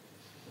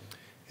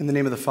In the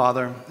name of the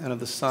Father, and of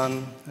the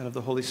Son, and of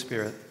the Holy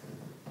Spirit.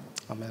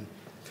 Amen.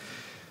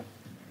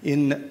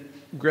 In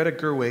Greta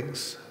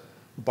Gerwig's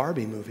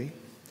Barbie movie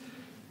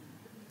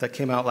that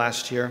came out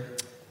last year,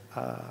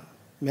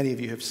 many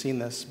of you have seen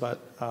this,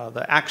 but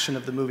the action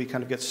of the movie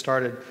kind of gets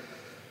started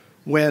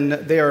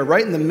when they are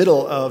right in the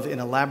middle of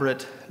an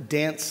elaborate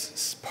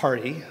dance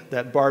party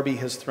that Barbie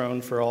has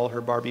thrown for all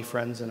her Barbie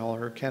friends and all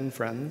her Ken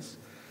friends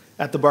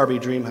at the Barbie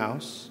Dream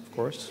House, of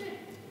course.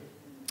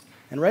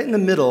 And right in the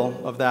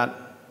middle of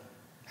that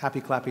happy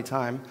clappy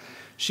time,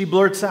 she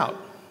blurts out,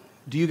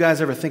 "Do you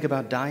guys ever think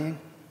about dying?"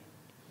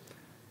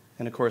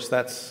 And of course,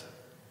 that's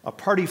a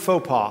party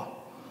faux pas.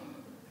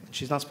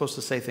 She's not supposed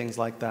to say things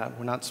like that.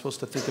 We're not supposed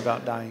to think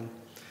about dying.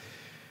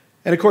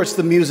 And of course,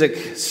 the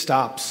music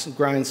stops,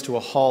 grinds to a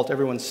halt.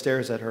 Everyone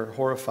stares at her,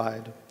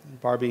 horrified.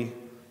 Barbie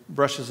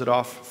brushes it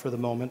off for the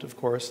moment, of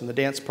course, and the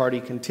dance party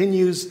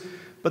continues.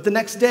 But the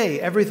next day,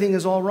 everything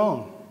is all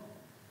wrong.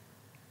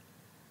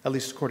 At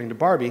least according to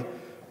Barbie,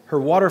 her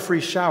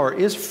water-free shower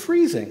is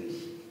freezing.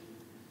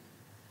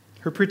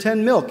 Her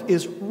pretend milk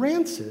is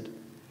rancid.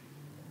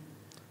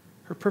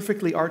 Her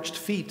perfectly arched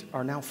feet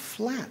are now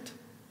flat.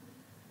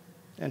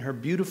 And her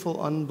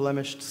beautiful,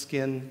 unblemished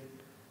skin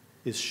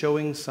is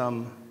showing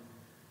some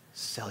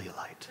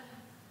cellulite.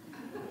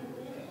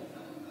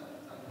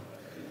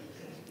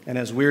 And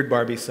as Weird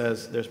Barbie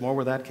says, there's more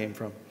where that came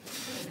from.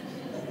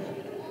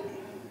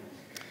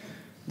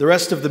 The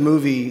rest of the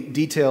movie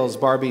details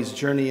Barbie's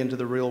journey into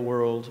the real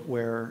world,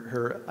 where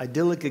her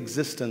idyllic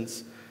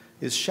existence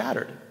is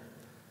shattered,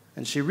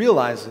 and she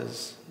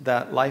realizes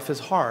that life is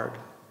hard,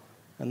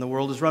 and the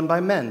world is run by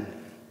men,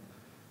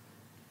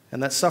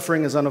 and that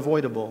suffering is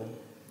unavoidable,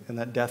 and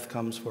that death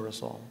comes for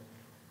us all.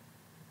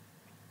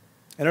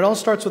 And it all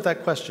starts with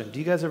that question: do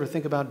you guys ever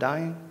think about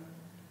dying?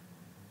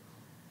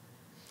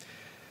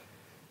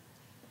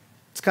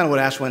 It's kind of what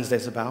Ash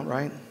Wednesday's about,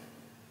 right?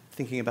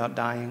 Thinking about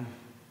dying.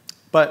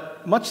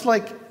 But much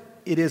like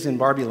it is in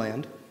Barbie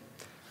Land,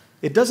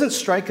 it doesn't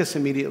strike us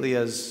immediately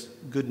as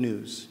good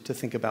news to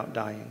think about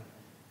dying.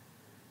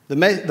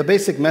 The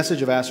basic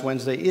message of Ash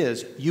Wednesday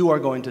is, you are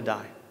going to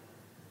die.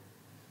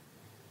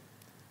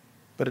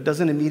 But it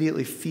doesn't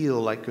immediately feel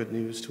like good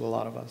news to a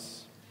lot of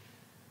us.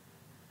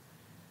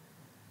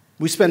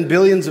 We spend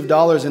billions of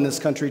dollars in this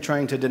country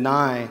trying to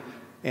deny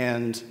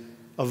and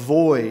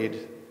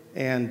avoid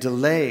and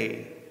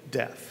delay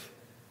death.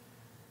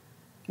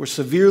 We're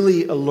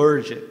severely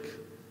allergic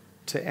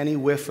to any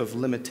whiff of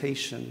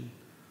limitation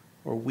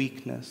or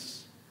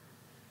weakness,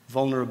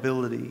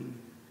 vulnerability,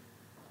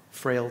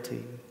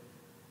 frailty,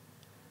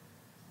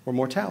 or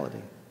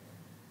mortality.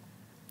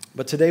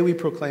 But today we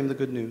proclaim the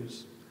good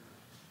news,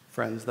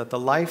 friends, that the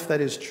life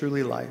that is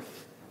truly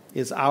life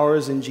is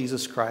ours in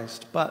Jesus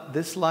Christ, but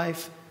this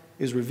life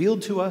is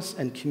revealed to us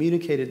and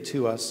communicated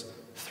to us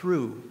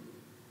through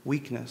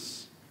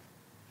weakness,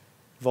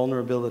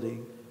 vulnerability,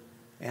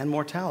 and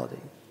mortality.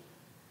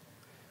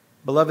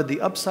 Beloved, the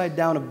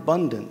upside-down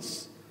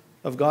abundance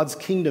of God's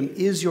kingdom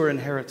is your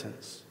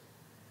inheritance,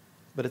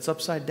 but it's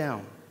upside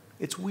down.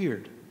 It's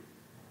weird.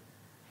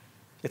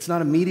 It's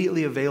not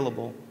immediately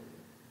available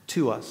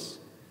to us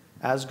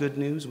as good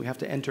news. We have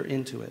to enter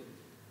into it.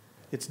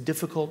 It's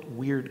difficult,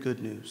 weird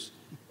good news.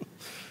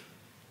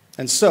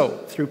 And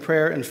so, through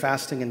prayer and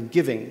fasting and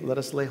giving, let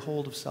us lay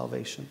hold of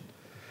salvation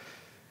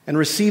and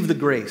receive the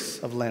grace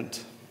of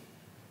Lent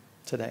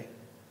today.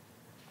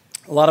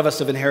 A lot of us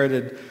have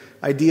inherited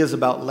ideas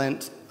about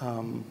Lent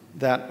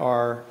that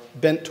are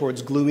bent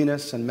towards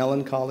gloominess and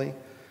melancholy.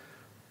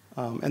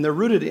 And they're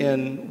rooted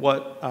in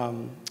what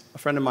a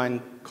friend of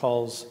mine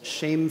calls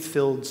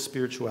shame-filled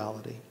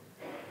spirituality.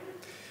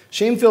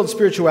 Shame-filled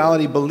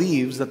spirituality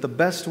believes that the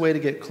best way to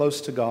get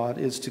close to God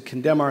is to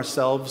condemn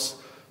ourselves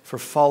for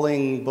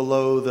falling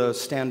below the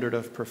standard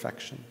of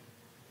perfection.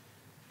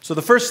 So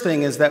the first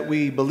thing is that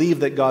we believe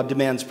that God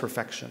demands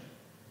perfection.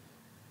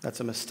 That's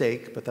a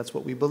mistake, but that's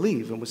what we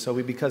believe. And so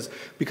because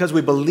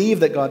we believe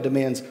that God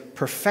demands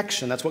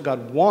perfection, that's what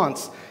God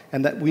wants,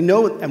 and that we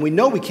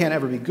know we can't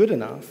ever be good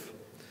enough,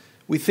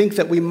 we think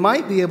that we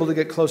might be able to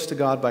get close to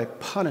God by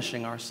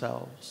punishing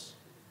ourselves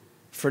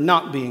for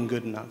not being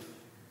good enough.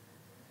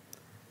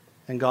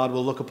 And God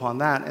will look upon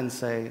that and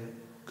say,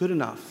 good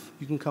enough,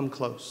 you can come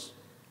close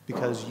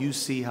because you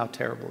see how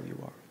terrible you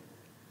are.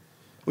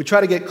 We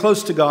try to get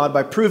close to God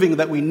by proving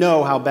that we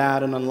know how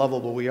bad and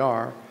unlovable we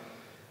are.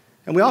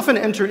 And we often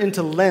enter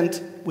into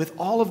Lent with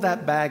all of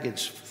that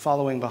baggage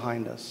following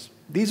behind us.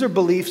 These are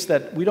beliefs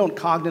that we don't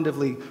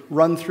cognitively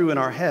run through in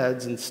our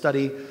heads and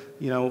study,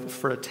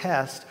 for a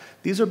test.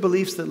 These are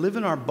beliefs that live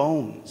in our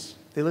bones.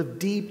 They live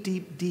deep,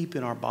 deep, deep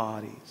in our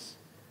bodies.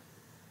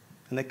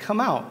 And they come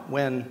out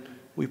when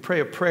we pray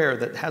a prayer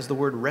that has the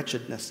word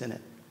wretchedness in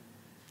it.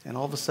 And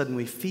all of a sudden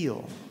we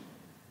feel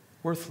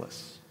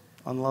worthless,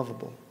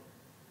 unlovable.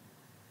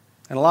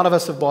 And a lot of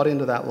us have bought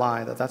into that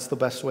lie, that that's the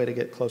best way to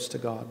get close to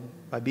God,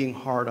 by being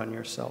hard on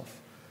yourself,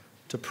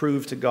 to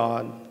prove to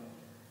God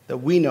that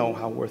we know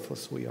how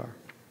worthless we are.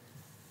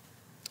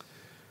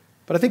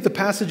 But I think the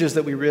passages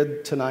that we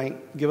read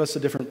tonight give us a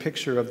different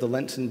picture of the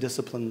Lenten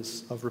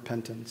disciplines of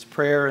repentance.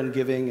 Prayer and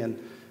giving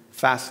and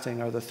fasting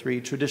are the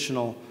three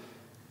traditional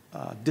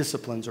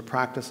disciplines or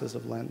practices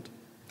of Lent.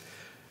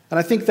 And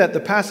I think that the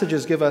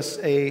passages give us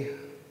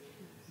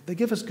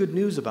good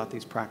news about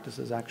these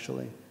practices,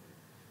 actually.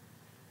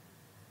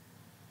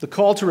 The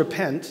call to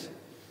repent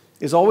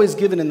is always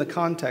given in the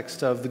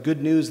context of the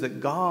good news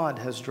that God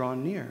has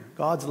drawn near.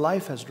 God's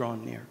life has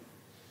drawn near.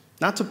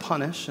 Not to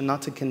punish and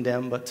not to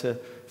condemn, but to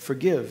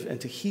forgive and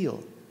to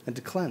heal and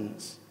to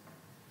cleanse.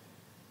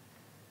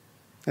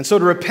 And so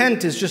to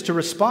repent is just to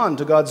respond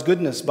to God's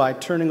goodness by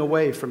turning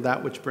away from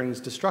that which brings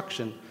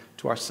destruction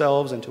to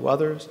ourselves and to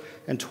others,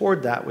 and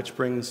toward that which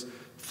brings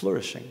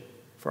flourishing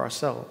for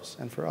ourselves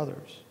and for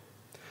others.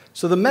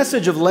 So the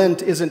message of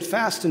Lent isn't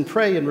fast and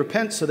pray and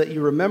repent so that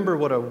you remember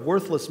what a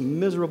worthless,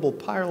 miserable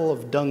pile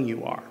of dung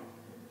you are.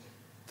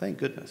 Thank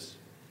goodness.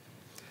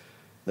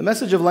 The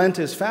message of Lent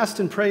is fast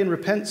and pray and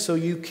repent so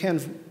you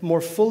can more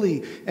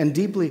fully and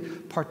deeply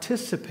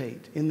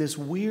participate in this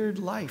weird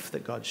life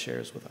that God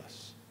shares with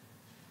us.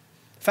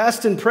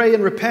 Fast and pray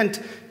and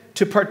repent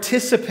to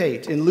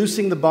participate in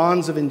loosing the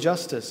bonds of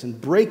injustice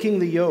and breaking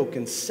the yoke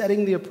and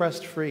setting the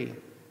oppressed free,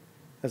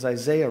 as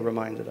Isaiah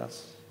reminded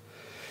us.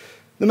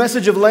 The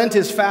message of Lent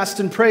is fast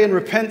and pray and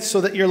repent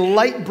so that your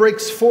light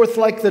breaks forth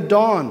like the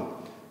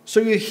dawn, so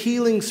your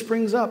healing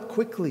springs up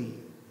quickly,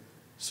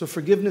 so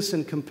forgiveness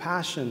and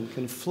compassion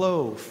can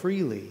flow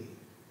freely.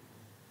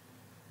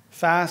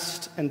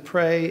 Fast and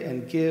pray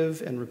and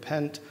give and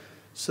repent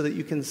so that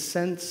you can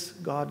sense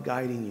God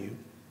guiding you,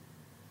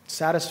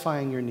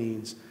 satisfying your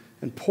needs,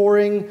 and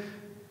pouring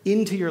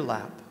into your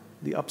lap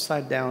the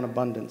upside-down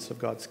abundance of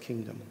God's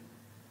kingdom.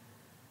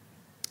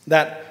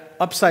 That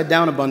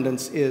upside-down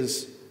abundance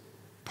is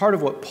part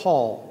of what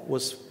Paul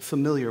was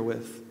familiar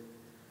with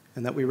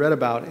and that we read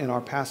about in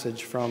our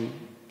passage from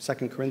 2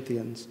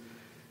 Corinthians.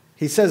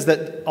 He says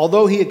that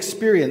although he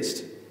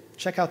experienced,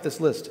 check out this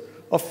list,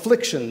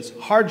 afflictions,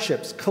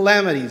 hardships,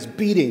 calamities,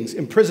 beatings,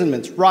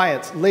 imprisonments,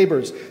 riots,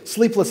 labors,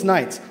 sleepless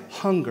nights,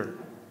 hunger,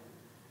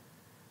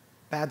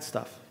 bad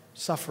stuff,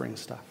 suffering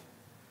stuff,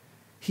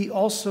 he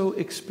also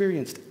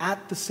experienced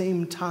at the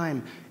same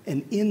time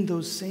and in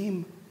those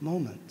same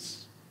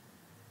moments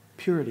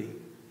purity,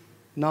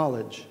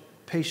 knowledge,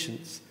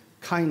 patience,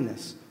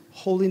 kindness,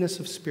 holiness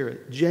of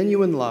spirit,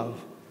 genuine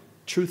love,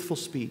 truthful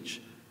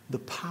speech, the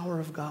power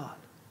of God.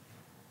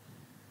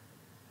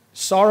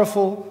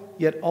 Sorrowful,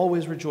 yet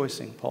always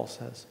rejoicing, Paul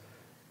says.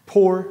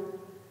 Poor,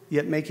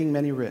 yet making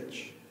many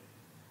rich.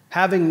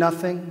 Having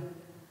nothing,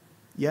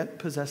 yet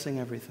possessing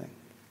everything.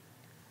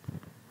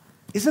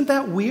 Isn't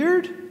that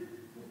weird?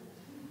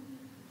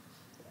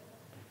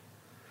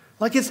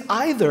 Like it's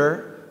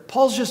either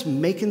Paul's just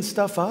making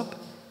stuff up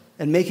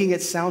and making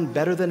it sound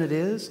better than it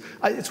is.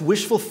 It's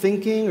wishful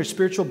thinking or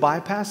spiritual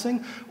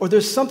bypassing, or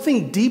there's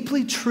something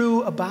deeply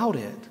true about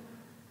it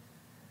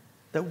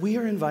that we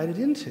are invited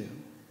into.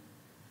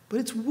 But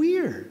it's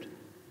weird.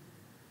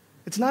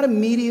 It's not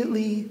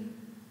immediately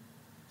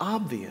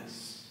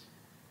obvious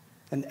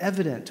and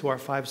evident to our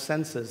five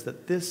senses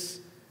that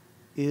this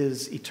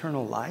is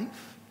eternal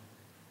life.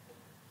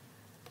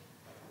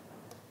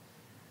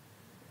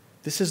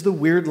 This is the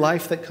weird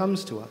life that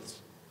comes to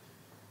us.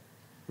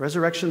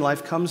 Resurrection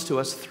life comes to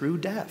us through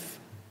death.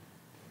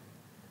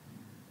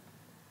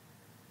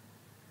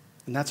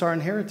 And that's our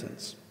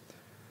inheritance.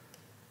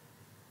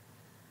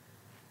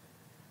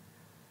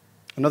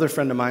 Another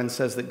friend of mine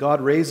says that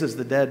God raises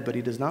the dead, but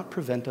he does not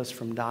prevent us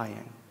from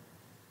dying.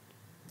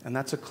 And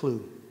that's a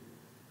clue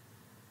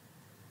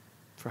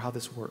for how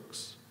this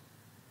works.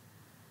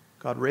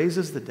 God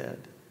raises the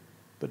dead,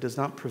 but does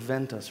not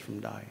prevent us from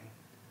dying.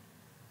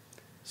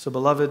 So,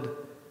 beloved,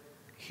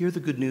 hear the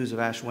good news of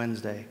Ash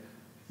Wednesday.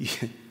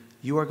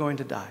 You are going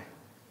to die.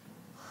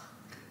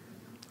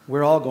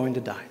 We're all going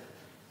to die.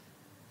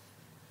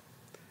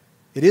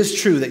 It is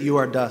true that you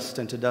are dust,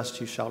 and to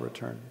dust you shall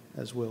return,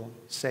 as we'll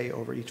say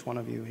over each one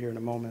of you here in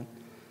a moment.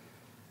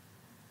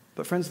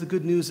 But friends, the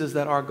good news is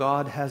that our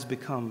God has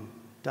become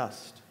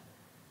dust.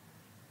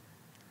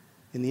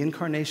 In the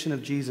incarnation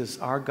of Jesus,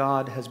 our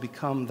God has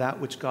become that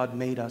which God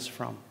made us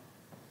from.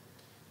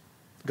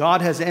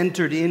 God has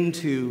entered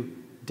into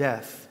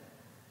death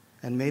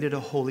and made it a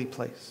holy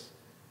place.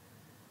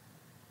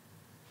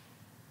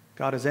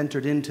 God has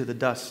entered into the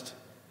dust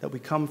that we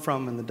come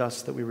from and the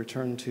dust that we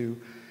return to,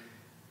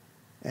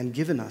 and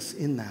given us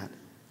in that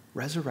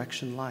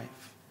resurrection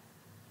life.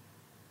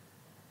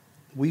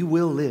 We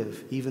will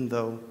live even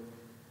though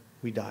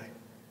we die.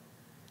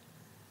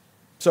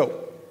 So,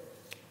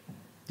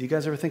 do you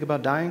guys ever think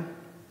about dying?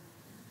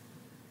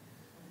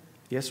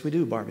 Yes, we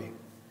do, Barbie.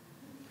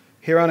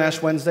 Here on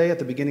Ash Wednesday, at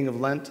the beginning of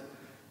Lent,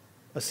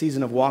 a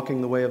season of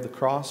walking the way of the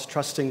cross,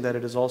 trusting that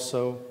it is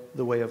also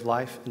the way of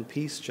life and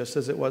peace, just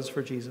as it was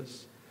for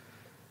Jesus.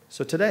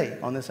 So today,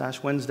 on this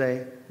Ash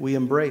Wednesday, we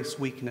embrace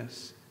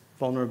weakness,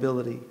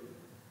 vulnerability,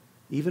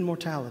 even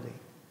mortality.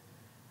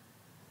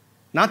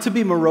 Not to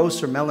be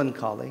morose or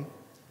melancholy,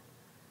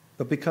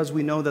 but because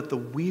we know that the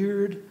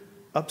weird,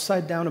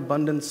 upside-down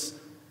abundance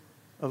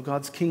of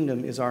God's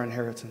kingdom is our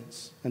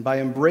inheritance. And by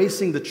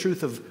embracing the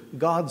truth of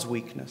God's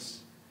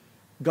weakness,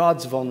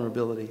 God's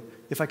vulnerability,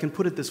 if I can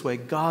put it this way,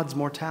 God's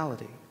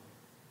mortality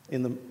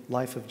in the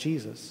life of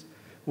Jesus,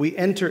 we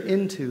enter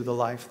into the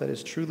life that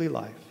is truly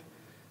life,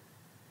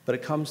 but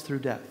it comes through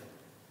death.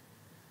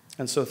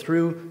 And so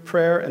through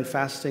prayer and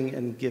fasting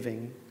and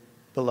giving,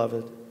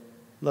 beloved,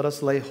 let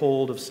us lay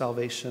hold of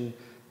salvation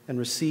and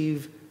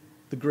receive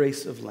the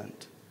grace of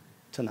Lent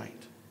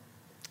tonight.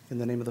 In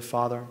the name of the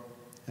Father,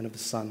 and of the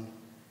Son,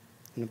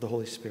 and of the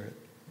Holy Spirit.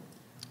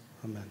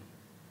 Amen.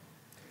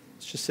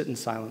 Let's just sit in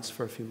silence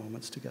for a few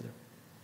moments together.